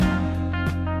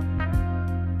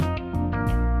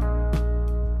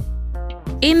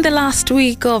In the last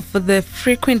week of the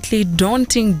frequently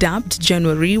daunting dubbed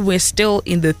January, we're still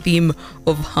in the theme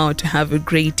of how to have a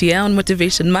great year on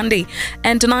Motivation Monday.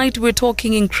 And tonight we're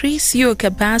talking increase your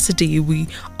capacity. We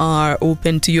are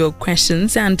open to your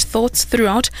questions and thoughts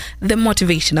throughout the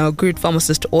motivation. Our good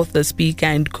pharmacist, author, speaker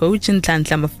and coach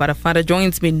Nhlanhla Mafarafara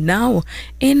joins me now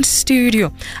in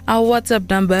studio. Our WhatsApp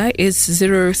number is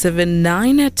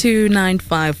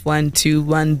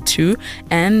 0792951212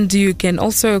 and you can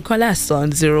also call us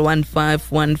on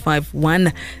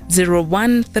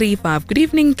 015-151-0135. Good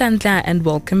evening, Nhlanhla, and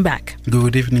welcome back.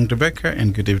 Good evening, Rebecca,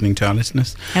 and good evening to our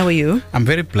listeners. How are you? I'm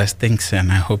very blessed, thanks,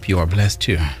 and I hope you are blessed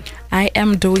too. I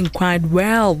am doing quite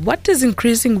well. What does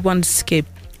increasing one's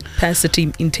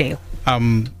capacity entail?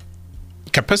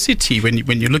 Capacity,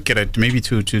 when you look at it, maybe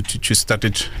to start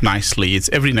it nicely, it's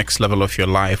every next level of your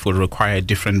life will require a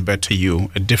different, better you,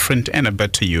 a different and a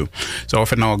better you. So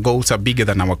often our goals are bigger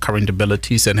than our current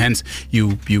abilities, and hence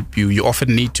you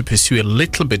often need to pursue a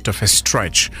little bit of a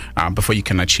stretch before you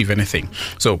can achieve anything.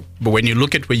 So, but when you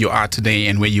look at where you are today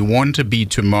and where you want to be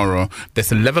tomorrow,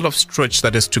 there's a level of stretch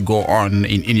that is to go on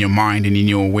in your mind and in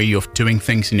your way of doing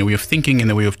things, in your way of thinking, in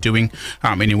the way of doing,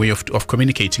 in your way of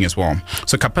communicating as well.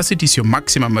 So capacity is your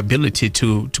maximum ability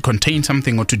to contain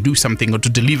something or to do something or to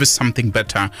deliver something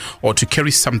better or to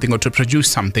carry something or to produce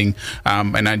something.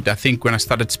 And I think when I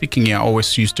started speaking here, I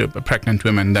always used to pregnant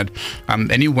women that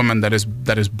any woman that is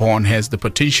born has the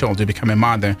potential to become a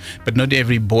mother, but not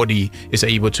everybody is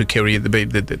able to carry the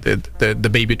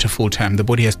baby to full term. The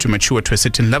body has to mature to a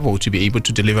certain level to be able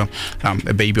to deliver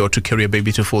a baby or to carry a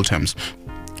baby to full terms.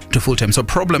 So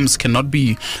problems cannot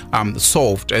be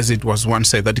solved, as it was once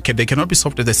said, that they cannot be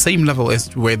solved at the same level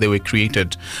as where they were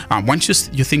created. Once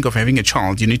you think of having a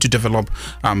child, you need to develop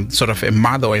sort of a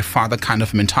mother or a father kind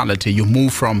of mentality. You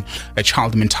move from a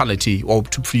child mentality, or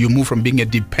you move from being a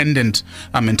dependent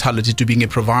mentality to being a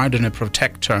provider and a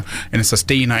protector and a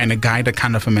sustainer and a guider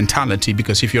kind of a mentality.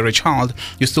 Because if you're a child,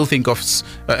 you still think of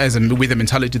with a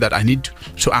mentality that I need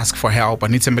to ask for help, I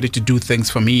need somebody to do things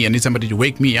for me, I need somebody to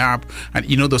wake me up, and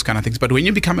those kind of things. But when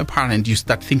you become a parent, you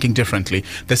start thinking differently.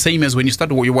 The same as when you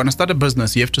want to start a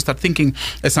business, you have to start thinking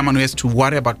as someone who has to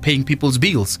worry about paying people's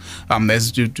bills,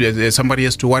 as somebody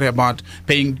has to worry about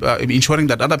paying, ensuring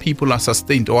that other people are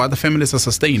sustained or other families are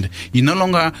sustained. You're no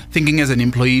longer thinking as an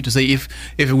employee to say if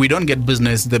we don't get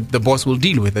business, the boss will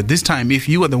deal with it. This time, if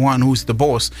you are the one who's the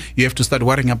boss, you have to start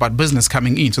worrying about business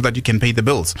coming in so that you can pay the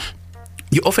bills.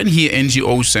 You often hear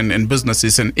NGOs and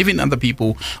businesses and even other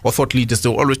people or thought leaders,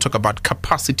 they'll always talk about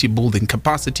capacity building.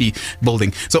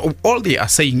 So all they are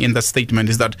saying in that statement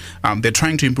is that they're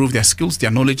trying to improve their skills,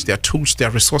 their knowledge, their tools,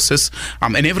 their resources,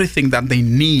 and everything that they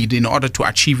need in order to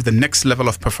achieve the next level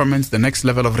of performance, the next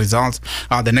level of results,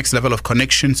 the next level of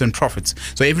connections and profits.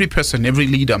 So every person, every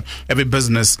leader, every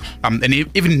business, and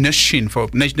even nations for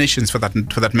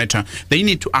that matter, they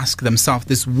need to ask themselves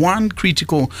this one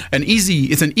critical and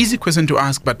it's an easy question to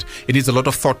ask, but it is a lot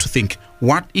of thought to think.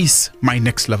 What is my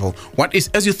next level? What is,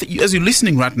 as you're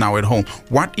listening right now at home,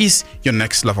 what is your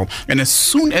next level? And as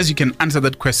soon as you can answer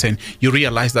that question, you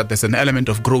realize that there's an element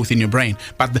of growth in your brain.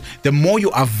 But the more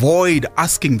you avoid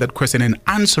asking that question and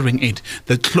answering it,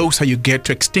 the closer you get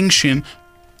to extinction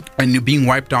and you're being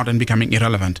wiped out and becoming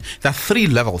irrelevant. There are three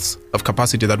levels of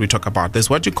capacity that we talk about. There's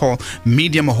what you call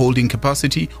medium holding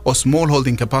capacity or small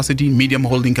holding capacity, medium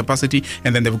holding capacity,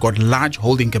 and then they've got large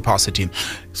holding capacity.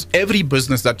 Every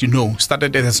business that you know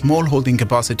started at a small holding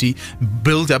capacity,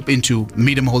 build up into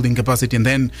medium holding capacity, and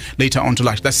then later on to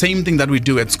large. The same thing that we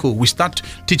do at school. We start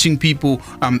teaching people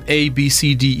A, B,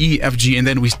 C, D, E, F, G, and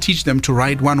then we teach them to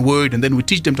write one word, and then we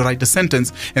teach them to write a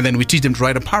sentence, and then we teach them to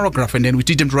write a paragraph, and then we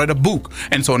teach them to write a book,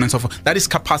 and so on and so forth. That is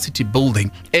capacity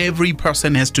building. Every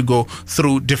person has to go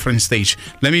through different stage.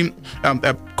 Let me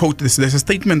quote this. There's a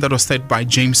statement that was said by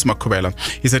James Makubela.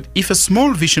 He said, if a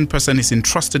small vision person is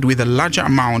entrusted with a larger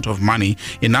amount of money,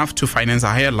 enough to finance a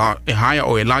higher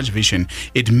or a large vision,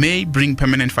 it may bring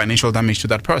permanent financial damage to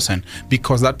that person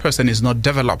because that person is not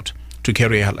developed to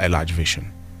carry a large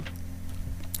vision.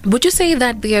 Would you say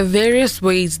that there are various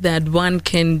ways that one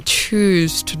can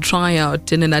choose to try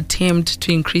out in an attempt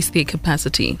to increase their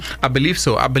capacity? I believe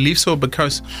so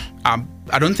because I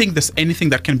don't think there's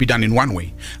anything that can be done in one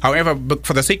way. However, but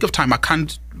for the sake of time, I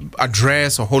can't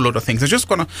address a whole lot of things. I'm just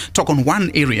going to talk on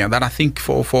one area that I think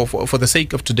for the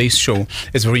sake of today's show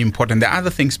is very important. There are other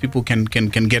things people can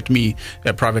get me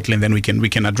privately, and then we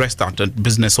can address that at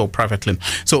business or privately.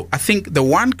 So I think the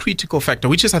one critical factor,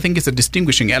 which is I think is a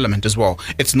distinguishing element as well,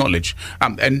 it's knowledge,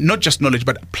 and not just knowledge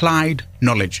but applied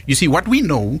knowledge. You see, what we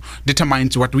know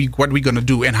determines what we're going to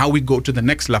do and how we go to the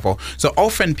next level. So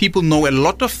often people know a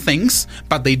lot of things,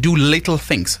 but they do little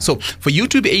things. So for you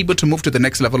to be able to move to the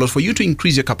next level, or for you to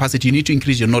increase your capacity, you need to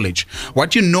increase your knowledge.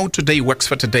 What you know today works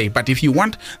for today, but if you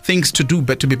want things to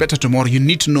be better tomorrow, you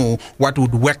need to know what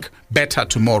would work better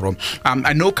tomorrow.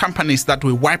 I know companies that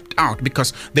were wiped out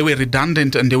because they were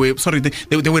redundant and they were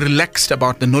relaxed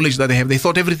about the knowledge that they have. They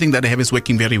thought everything that they have is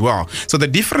working very well. So the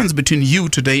difference between you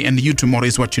today and you tomorrow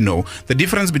is what you know. The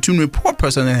difference between a poor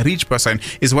person and a rich person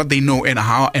is what they know and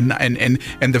how and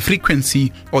the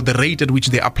frequency or the rate at which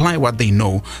they apply what they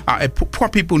know. Poor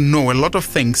people know a lot of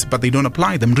things, but they don't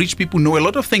apply them. Rich people know a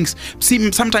lot of things,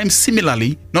 sometimes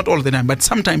similarly, not all the time, but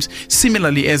sometimes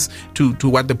similarly as to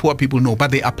what the poor people know,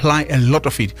 but they apply a lot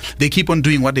of it. They keep on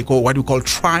doing what we call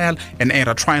trial and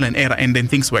error, and then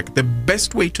things work. The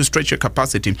best way to stretch your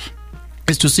capacity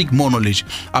is to seek more knowledge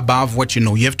above what you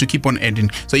know. You have to keep on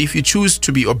adding. So if you choose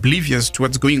to be oblivious to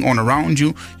what's going on around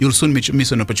you, you'll soon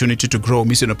miss an opportunity to grow,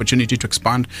 miss an opportunity to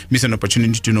expand, miss an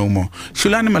opportunity to know more.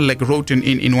 Shulamit Malik wrote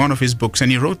in one of his books,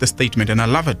 and he wrote the statement, and I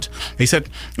love it. He said,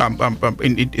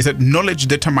 he said, knowledge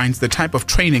determines the type of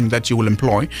training that you will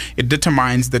employ. It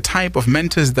determines the type of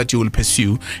mentors that you will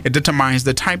pursue. It determines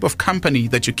the type of company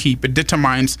that you keep. It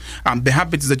determines the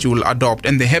habits that you will adopt,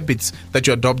 and the habits that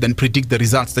you adopt then predict the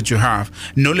results that you have.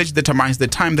 Knowledge determines the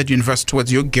time that you invest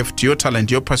towards your gift, your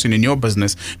talent, your passion in your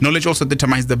business. Knowledge also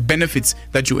determines the benefits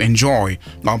that you enjoy,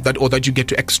 that you get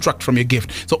to extract from your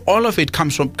gift. So all of it come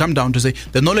down to say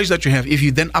the knowledge that you have, if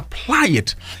you then apply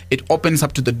it, it opens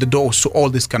up to the doors to all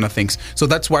these kind of things. So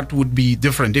that's what would be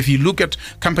different. If you look at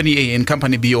company A and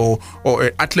company B, or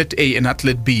athlete A and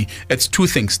athlete B, it's two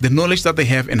things: the knowledge that they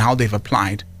have and how they've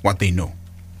applied what they know.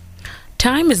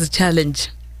 Time is a challenge.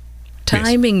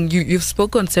 Timing, yes. You've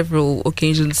spoken on several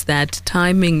occasions that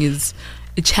timing is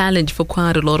a challenge for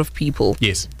quite a lot of people.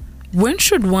 Yes. When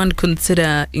should one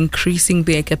consider increasing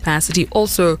their capacity?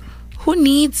 Also, who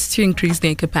needs to increase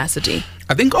their capacity?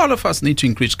 I think all of us need to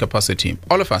increase capacity.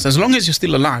 All of us. As long as you're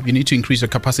still alive, you need to increase your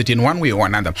capacity in one way or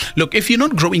another. Look, if you're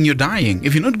not growing, you're dying.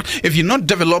 If you're not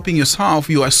developing yourself,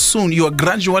 you are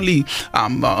gradually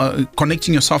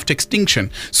connecting yourself to extinction.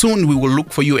 Soon we will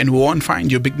look for you and we won't find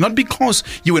you. Not because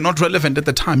you were not relevant at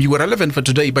the time. You were relevant for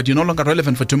today, but you're no longer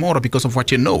relevant for tomorrow because of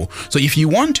what you know. So if you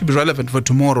want to be relevant for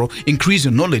tomorrow, increase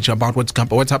your knowledge about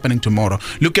what's happening tomorrow.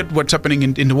 Look at what's happening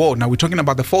in the world. Now we're talking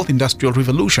about the fourth industrial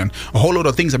revolution. A whole lot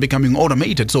of things are becoming automated.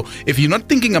 So if you're not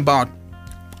thinking about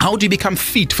how do you become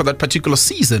fit for that particular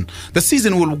season, the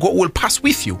season will pass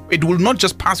with you. It will not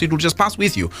just pass, it will just pass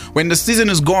with you. When the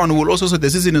season is gone, we'll also say the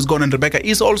season is gone and Rebecca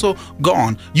is also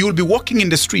gone. You will be walking in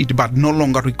the street but no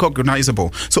longer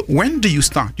recognizable. So when do you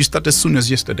start? You start as soon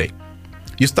as yesterday.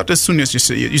 You start as soon as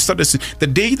the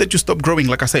day that you stop growing.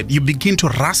 Like I said, you begin to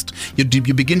rust, you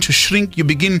begin to shrink, you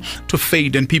begin to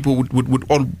fade, and people would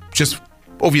all just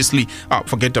obviously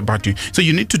forget about you. So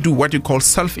you need to do what you call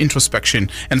self-introspection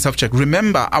and self-check.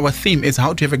 Remember, our theme is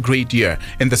how to have a great year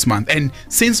in this month. And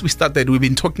since we started, we've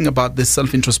been talking about this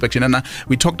self-introspection, and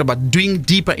we talked about doing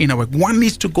deeper inner work. One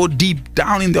needs to go deep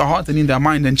down in their heart and in their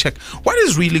mind and check what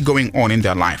is really going on in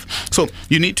their life. So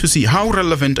you need to see how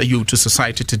relevant are you to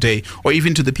society today, or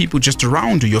even to the people just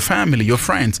around you, your family, your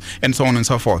friends, and so on and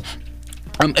so forth.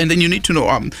 And then you need to know,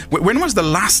 when was the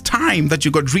last time that you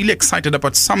got really excited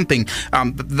about something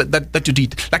that you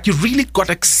did? Like you really got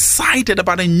excited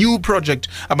about a new project,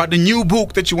 about a new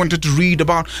book that you wanted to read,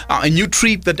 about a new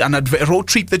trip, a road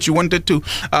trip that you wanted to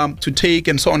take,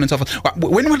 and so on and so forth.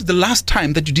 When was the last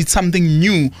time that you did something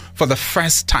new for the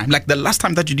first time? Like the last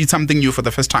time that you did something new for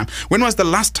the first time? When was the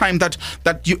last time that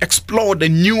you explored a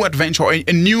new adventure, or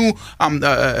a new,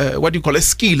 a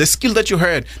skill that you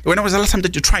heard? When was the last time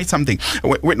that you tried something?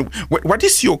 What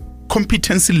is your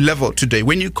competency level today?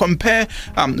 When you compare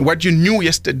what you knew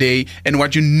yesterday and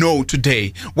what you know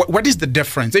today, what is the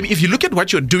difference? If you look at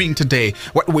what you're doing today,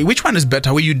 which one is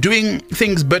better? Were you doing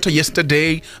things better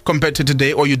yesterday compared to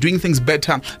today, or you're doing things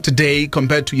better today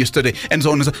compared to yesterday, and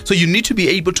so on and so on? So you need to be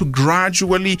able to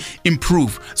gradually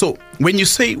improve. So when you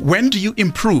say, when do you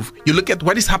improve? You look at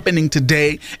what is happening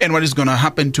today and what is going to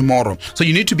happen tomorrow. So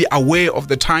you need to be aware of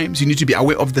the times. You need to be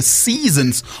aware of the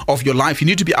seasons of your life. You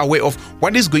need to be aware of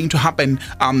what is going to happen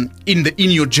in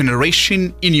your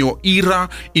generation, in your era,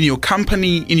 in your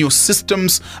company, in your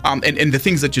systems, and the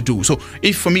things that you do. So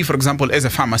if for me, for example, as a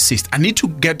pharmacist, I need to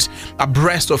get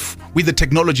abreast with the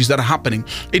technologies that are happening.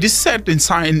 It is said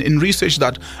in research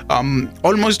that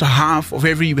almost half of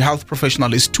every health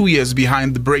professional is 2 years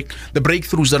behind the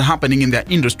breakthroughs that are happening in their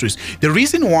industries. The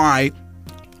reason why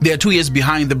they are 2 years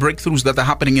behind the breakthroughs that are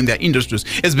happening in their industries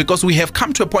is because we have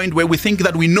come to a point where we think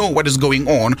that we know what is going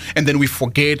on, and then we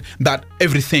forget that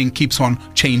everything keeps on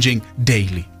changing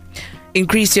daily.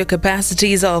 Increase your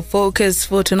capacity is our focus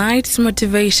for tonight's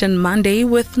Motivation Monday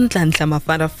with Nhlanhla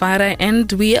Mafarafara, and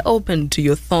we are open to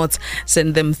your thoughts.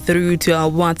 Send them through to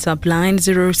our WhatsApp line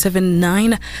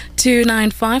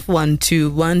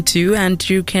 079-295-1212, and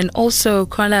you can also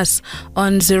call us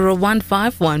on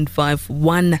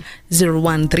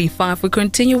 015-151-0135. We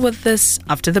continue with this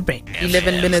after the break.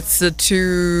 11 minutes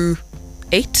to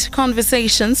 8.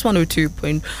 Conversations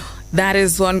 102. That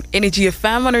is on Energy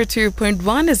FM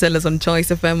 102.1 as well as on Choice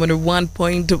FM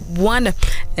 101.1.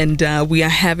 And we are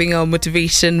having our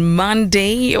Motivation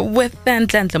Monday with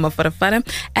Nhlanhla Mafarafara.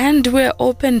 And we're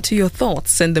open to your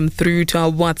thoughts. Send them through to our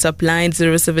WhatsApp line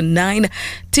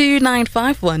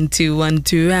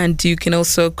 079-295-1212. And you can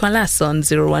also call us on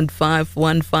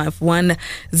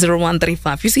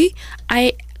 015-151-0135. You see,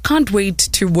 I can't wait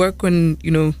to work on,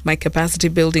 my capacity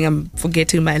building. I'm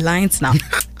forgetting my lines now.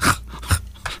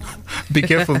 Be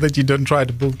careful that you don't try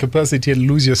to build capacity and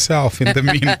lose yourself in the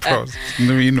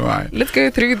meanwhile. Let's go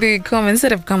through the comments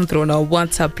that have come through on our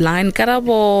WhatsApp line.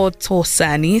 Karabo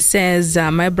Tosani says,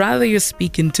 my brother, you're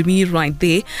speaking to me right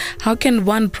there. How can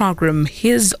one program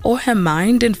his or her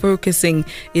mind in focusing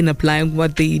in applying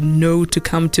what they know to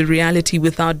come to reality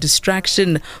without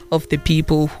distraction of the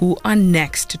people who are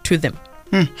next to them?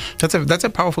 That's a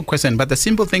powerful question. But the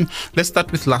simple thing, let's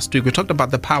start with last week. We talked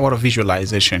about the power of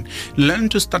visualization. Learn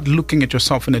to start looking at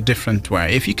yourself in a different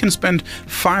way. If you can spend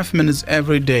 5 minutes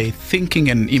every day thinking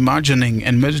and imagining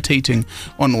and meditating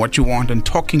on what you want and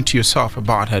talking to yourself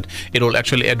about it, it will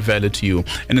actually add value to you.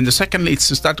 And then the secondly, it's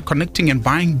to start connecting and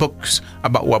buying books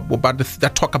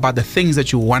that talk about the things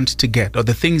that you want to get, or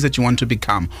the things that you want to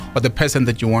become, or the person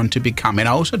that you want to become. And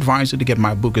I also advise you to get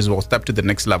my book as well, Step to the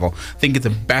Next Level. I think it's the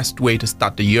best way to start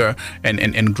the year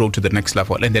and grow to the next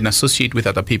level, and then associate with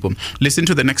other people. Listen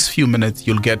to the next few minutes.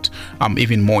 You'll get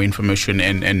even more information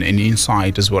and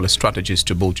insight as well as strategies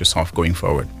to build yourself going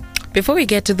forward. Before we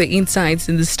get to the insights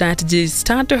and the strategies,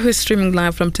 Starter, who's streaming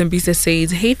live from Tembisa,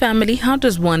 says, hey family, how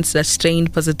does one sustain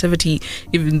positivity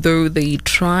even though they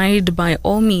tried by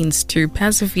all means to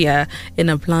persevere in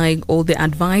applying all the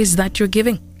advice that you're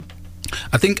giving?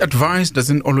 I think advice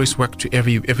doesn't always work to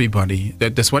everybody.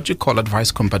 There's what you call advice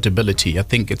compatibility. I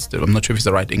think I'm not sure if it's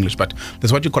the right English, but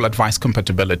there's what you call advice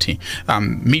compatibility.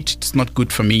 Meat is not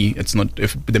good for me. If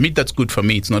the meat that's good for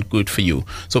me, it's not good for you.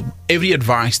 So every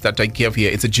advice that I give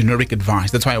here, it's a generic advice.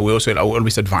 That's why I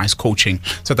always advise coaching,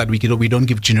 so that we don't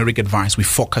give generic advice. We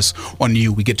focus on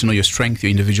you. We get to know your strength,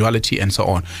 your individuality, and so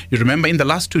on. You remember in the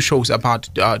last 2 shows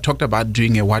talked about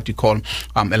doing what you call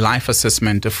a life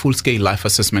assessment, a full-scale life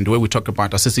assessment, where we talk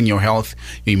about assessing your health,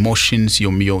 your emotions,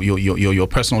 your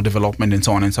personal development, and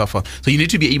so on and so forth. So you need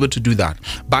to be able to do that.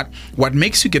 But what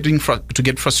makes you get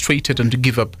frustrated and to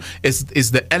give up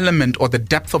is the element or the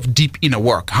depth of deep inner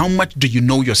work. How much do you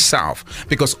know yourself?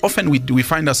 Because often we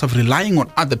find ourselves relying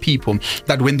on other people,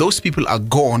 that when those people are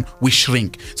gone, we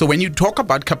shrink. So when you talk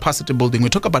about capacity building, we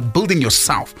talk about building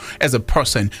yourself as a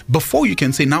person before you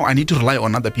can say, now I need to rely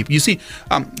on other people. You see,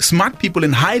 smart people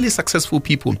and highly successful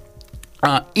people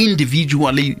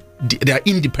individually, they are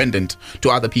independent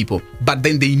to other people, but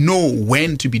then they know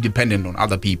when to be dependent on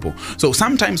other people. So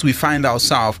sometimes we find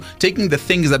ourselves taking the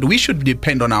things that we should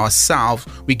depend on ourselves,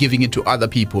 we're giving it to other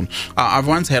people. I've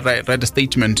once read a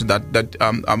statement that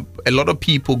a lot of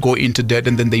people go into debt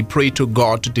and then they pray to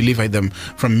God to deliver them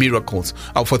from miracles,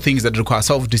 for things that require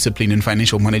self-discipline and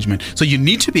financial management. So you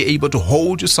need to be able to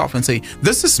hold yourself and say,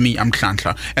 this is me, I'm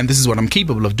Nhlanhla, and this is what I'm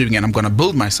capable of doing, and I'm going to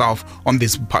build myself on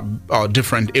these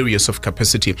different areas of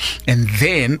capacity. And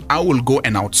then I will go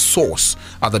and outsource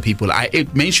other people. I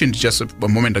mentioned just a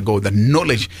moment ago that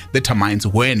knowledge determines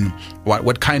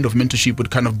what kind of mentorship,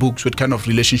 what kind of books, what kind of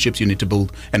relationships you need to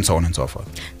build, and so on and so forth.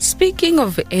 Speaking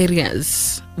of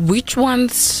areas Which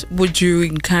ones would you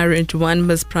encourage one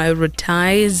must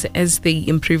prioritize as they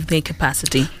improve their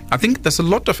capacity? I think there's a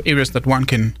lot of areas that one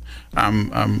can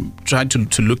try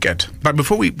to look at. But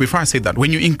before I say that,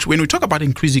 when we talk about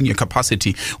increasing your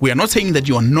capacity, we are not saying that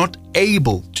you are not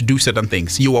able to do certain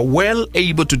things. You are well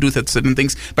able to do certain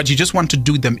things, but you just want to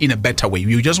do them in a better way.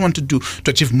 You just want to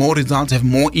achieve more results, have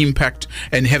more impact,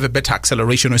 and have a better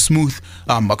acceleration or smooth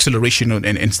acceleration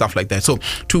and stuff like that. So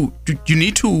you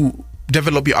need to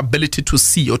develop your ability to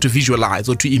see or to visualize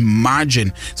or to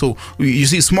imagine. So you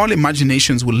see, small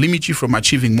imaginations will limit you from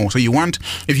achieving more. So if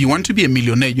you want to be a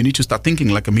millionaire, you need to start thinking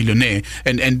like a millionaire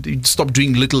and stop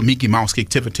doing little Mickey Mouse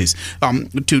activities.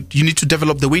 You need to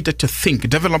develop the way that you think,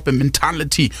 develop a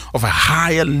mentality of a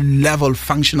higher level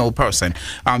functional person.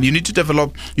 You need to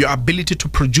develop your ability to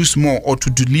produce more or to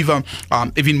deliver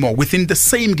even more within the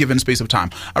same given space of time.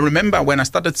 I remember when I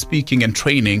started speaking and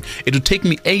training, it would take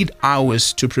me 8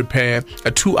 hours to prepare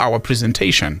a 2-hour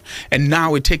presentation, and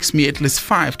now it takes me at least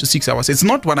 5 to 6 hours. It's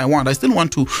not what I want. I still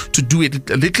want to do it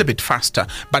a little bit faster,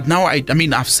 but now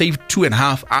I've saved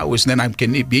 2.5 hours, and then I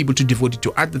can be able to devote it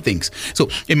to other things. So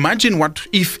imagine what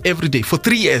if every day for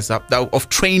 3 years of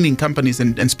training companies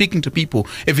and speaking to people,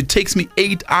 if it takes me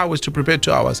 8 hours to prepare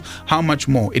 2 hours, how much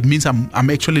more? It means I'm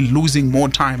actually losing more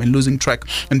time and losing track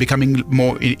and becoming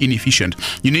more inefficient.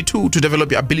 You need to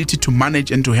develop your ability to manage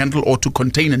and to handle or to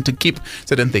contain and to keep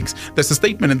certain things. There's a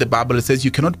statement in the Bible that says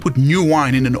you cannot put new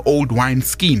wine in an old wine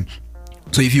skin.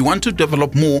 So if you want to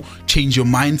develop more, change your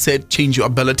mindset, change your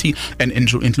ability, and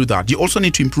include that. You also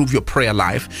need to improve your prayer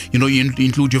life. You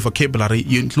include your vocabulary,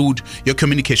 you include your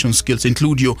communication skills,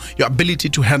 include your ability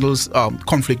to handle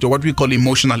conflict, or what we call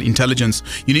emotional intelligence.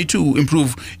 You need to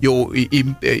improve your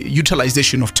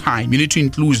utilization of time. You need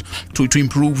to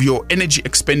improve your energy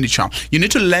expenditure. You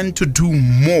need to learn to do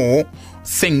more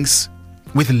things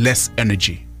with less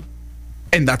energy.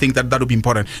 And I think that would be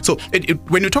important. So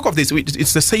when you talk of this,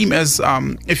 it's the same as I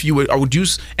would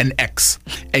use an axe.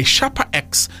 A sharper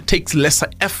axe takes lesser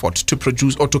effort to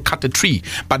produce or to cut a tree.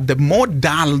 But the more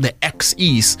dull the axe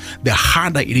is, the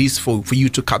harder it is for you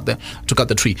to cut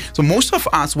the tree. So most of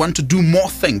us want to do more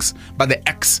things, but the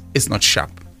axe is not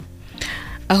sharp.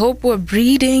 I hope we're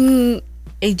breeding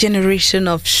a generation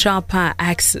of sharper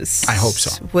axes. I hope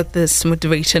so. With this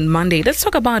Motivation Monday, let's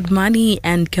talk about money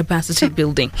and capacity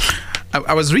building.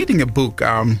 I was reading a book,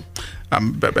 a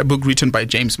book written by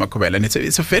James McCovell, and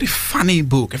it's a very funny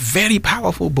book, a very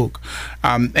powerful book,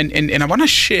 and I want to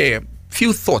share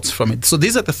few thoughts from it. So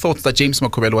these are the thoughts that James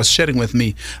McCovell was sharing with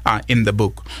me in the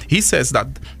book. He says that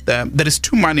there is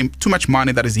too much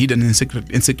money that is hidden in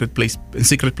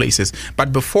secret places.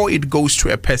 But before it goes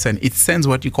to a person, it sends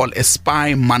what you call a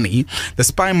spy money. The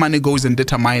spy money goes and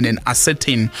determine and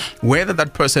ascertain whether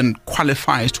that person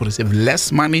qualifies to receive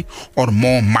less money or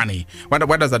more money.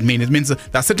 What does that mean? It means there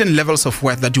are certain levels of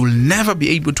wealth that you will never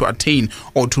be able to attain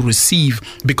or to receive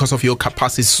because of your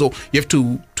capacity. So you have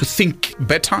to think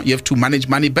better. You have to manage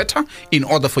money better in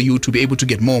order for you to be able to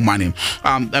get more money.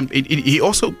 He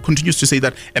also continues to say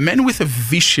that a man with a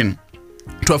vision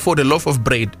to afford a loaf of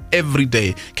bread every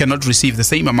day cannot receive the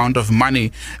same amount of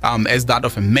money as that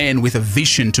of a man with a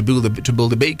vision to build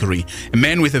a bakery. A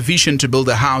man with a vision to build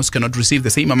a house cannot receive the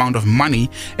same amount of money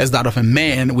as that of a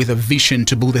man with a vision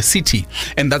to build a city.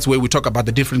 And that's where we talk about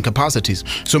the different capacities.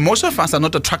 So most of us are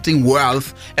not attracting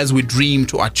wealth as we dream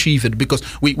to achieve it, because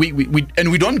we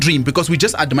don't dream because we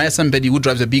just admire somebody who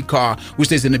drives a big car, who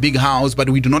stays in a big house, but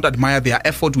we do not admire their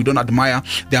effort, we don't admire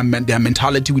their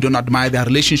mentality, we don't admire their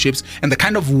relationships and the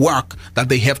kind of work that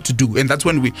they have to do. And that's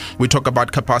when we talk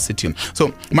about capacity.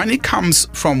 So money comes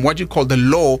from what you call the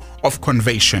law of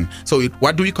conversion. So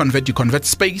what do you convert? You convert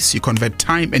space, you convert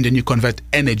time, and then you convert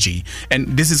energy. And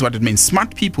this is what it means.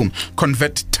 Smart people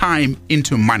convert time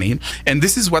into money. And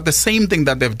this is what the same thing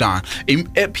that they've done.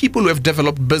 People who have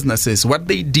developed businesses, what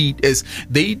they did is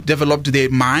they developed their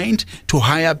mind to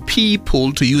hire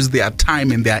people to use their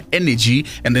time and their energy,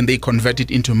 and then they convert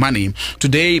it into money.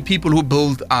 Today, people who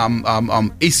build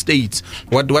estates,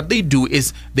 what they do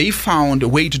is they found a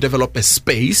way to develop a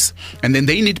space, and then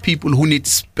they need people who need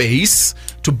space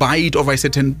to buy it over a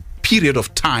certain period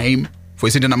of time for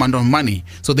a certain amount of money.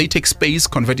 So they take space,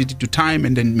 convert it into time,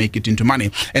 and then make it into money.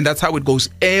 And that's how it goes.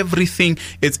 Everything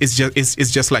is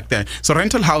just like that. So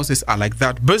rental houses are like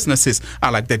that. Businesses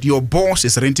are like that. Your boss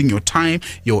is renting your time,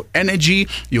 your energy,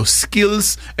 your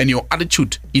skills, and your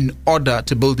attitude in order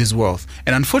to build this wealth.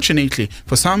 And unfortunately,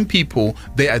 for some people,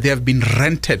 they have been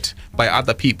rented by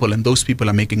other people, and those people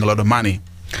are making a lot of money.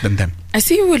 than them. I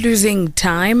see we're losing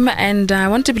time, and I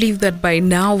want to believe that by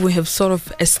now we have sort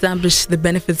of established the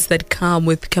benefits that come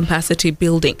with capacity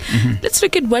building. Let's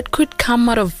look at what could come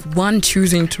out of one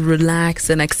choosing to relax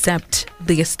and accept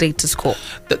the status quo.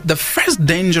 The first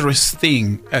dangerous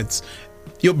thing is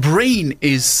your brain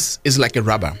is like a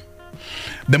rubber.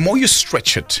 The more you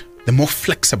stretch it, the more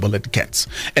flexible it gets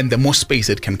and the more space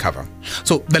it can cover.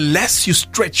 So the less you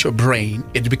stretch your brain,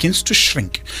 it begins to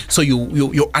shrink. So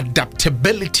your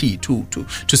adaptability to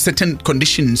certain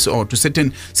conditions or to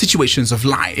certain situations of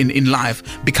life in life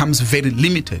becomes very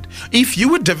limited. If you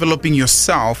were developing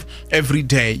yourself every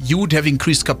day, you would have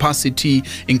increased capacity,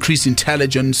 increased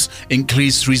intelligence,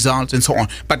 increased results, and so on.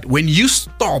 But when you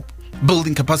stop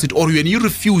building capacity, or when you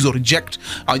refuse or reject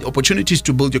opportunities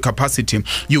to build your capacity,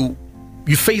 you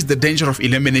face the danger of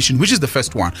elimination, which is the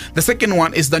first one. The second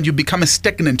one is that you become a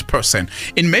stagnant person.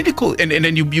 In medical, and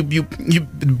then you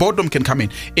boredom can come in.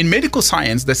 In medical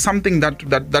science, there's something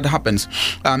that happens.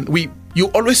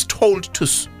 You're always told to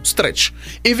stretch.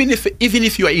 Even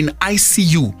if you are in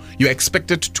ICU, you're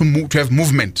expected to have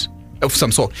movement of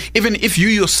some sort. Even if you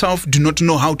yourself do not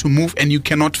know how to move and you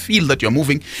cannot feel that you're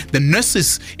moving, the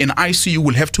nurses in ICU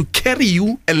will have to carry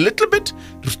you a little bit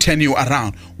to turn you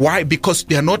around. Why? Because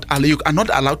you are not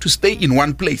allowed to stay in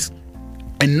one place.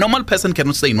 A normal person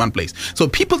cannot stay in one place. So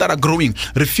people that are growing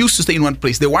refuse to stay in one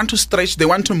place. They want to stretch, they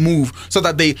want to move so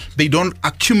that they don't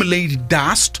accumulate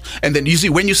dust. And then you see,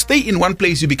 when you stay in one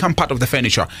place, you become part of the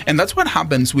furniture. And that's what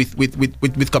happens with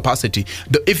capacity.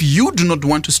 If you do not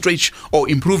want to stretch or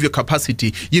improve your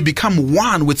capacity, you become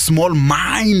one with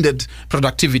small-minded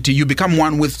productivity. You become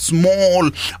one with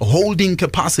small holding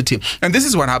capacity. And this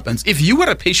is what happens. If you were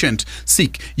a patient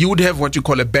sick, you would have what you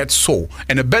call a bed sore.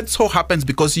 And a bed sore happens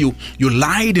because you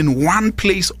lied in one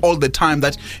place all the time,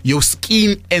 that your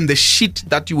skin and the sheet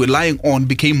that you were lying on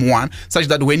became one, such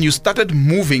that when you started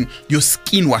moving, your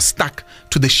skin was stuck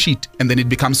to the sheet, and then it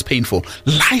becomes painful.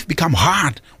 Life becomes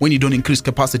hard when you don't increase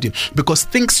capacity, because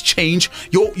things change.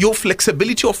 Your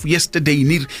flexibility of yesterday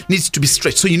needs to be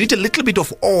stretched. So you need a little bit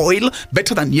of oil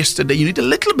better than yesterday. You need a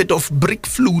little bit of brick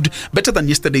fluid better than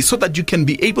yesterday, so that you can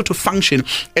be able to function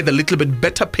at a little bit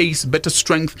better pace, better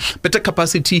strength, better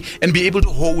capacity, and be able to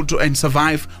hold and survive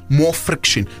more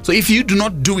friction. So if you do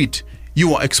not do it,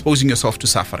 you are exposing yourself to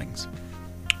sufferings.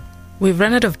 We've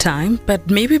run out of time, but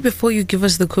maybe before you give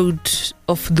us the quote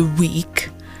of the week,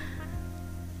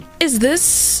 is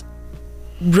this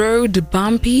road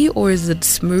bumpy or is it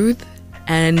smooth?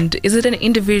 And is it an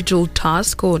individual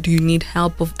task, or do you need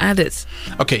help of others?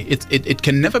 Okay, it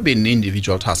can never be an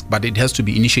individual task, but it has to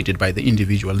be initiated by the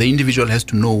individual. The individual has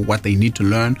to know what they need to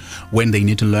learn, when they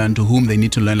need to learn, to whom they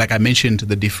need to learn. Like I mentioned,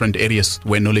 the different areas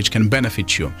where knowledge can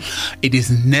benefit you. It is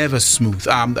never smooth.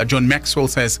 John Maxwell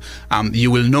says,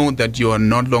 you will know that you are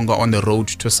no longer on the road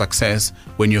to success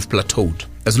when you've plateaued.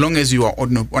 As long as you are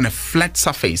on a flat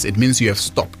surface, it means you have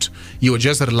stopped. You are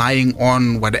just relying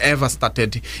on whatever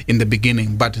started in the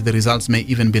beginning, but the results may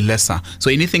even be lesser. So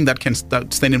anything that can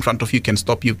stand in front of you can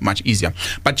stop you much easier.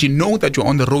 But you know that you're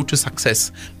on the road to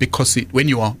success because when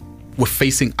we're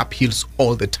facing uphills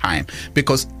all the time,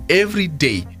 because every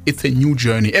day it's a new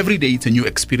journey, every day it's a new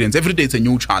experience, every day it's a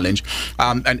new challenge,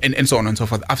 and so on and so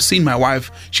forth. I've seen my wife,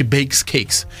 she bakes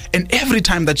cakes, and every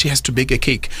time that she has to bake a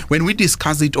cake, when we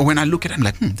discuss it or when I look at it, I'm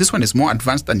like, this one is more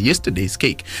advanced than yesterday's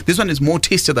cake, this one is more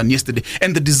tastier than yesterday,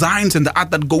 and the designs and the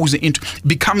art that goes into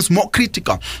becomes more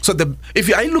critical. So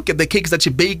if I look at the cakes that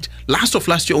she baked last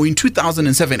year or in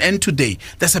 2007 and today,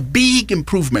 there's a big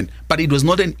improvement, but it was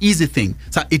not an easy thing.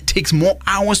 So it takes more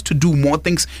hours to do more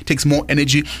things, takes more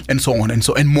energy, and so on and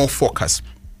more focus.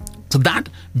 So that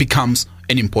becomes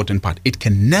an important part. It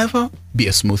can never be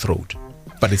a smooth road,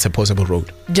 but it's a possible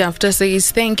road. Jafta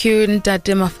says, thank you,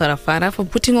 Ntate Mafarafara, for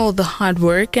putting all the hard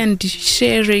work and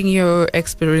sharing your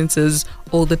experiences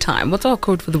all the time. What's our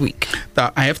quote for the week?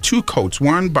 I have two quotes.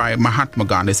 One by Mahatma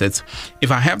Gandhi says, if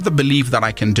I have the belief that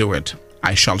I can do it,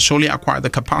 I shall surely acquire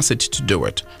the capacity to do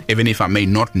it, even if I may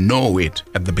not know it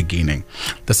at the beginning.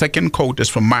 The second quote is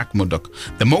from Mark Murdoch.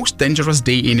 The most dangerous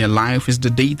day in your life is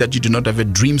the day that you do not have a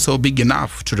dream so big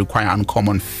enough to require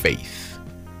uncommon faith.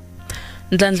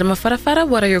 Ndlandla Mafarafara,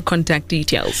 what are your contact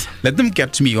details? Let them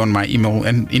get to me on my email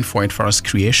and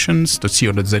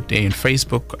info@forestcreations.co.za and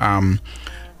Facebook.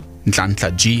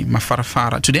 Ndlandla G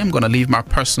Mafarafara. Today I'm going to leave my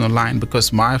personal line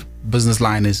because my business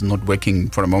line is not working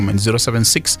for a moment.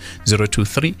 076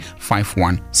 023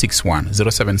 5161.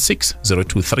 076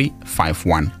 023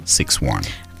 5161.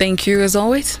 Thank you as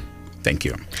always. Thank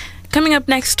you. Coming up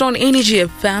next on Energy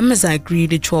FM as I greet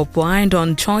Chopwa, and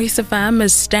on Choice FM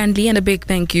as Stanley, and a big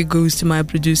thank you goes to my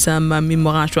producer Mami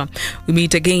Morashwa. We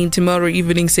meet again tomorrow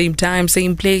evening, same time,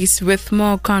 same place, with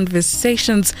more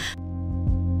conversations.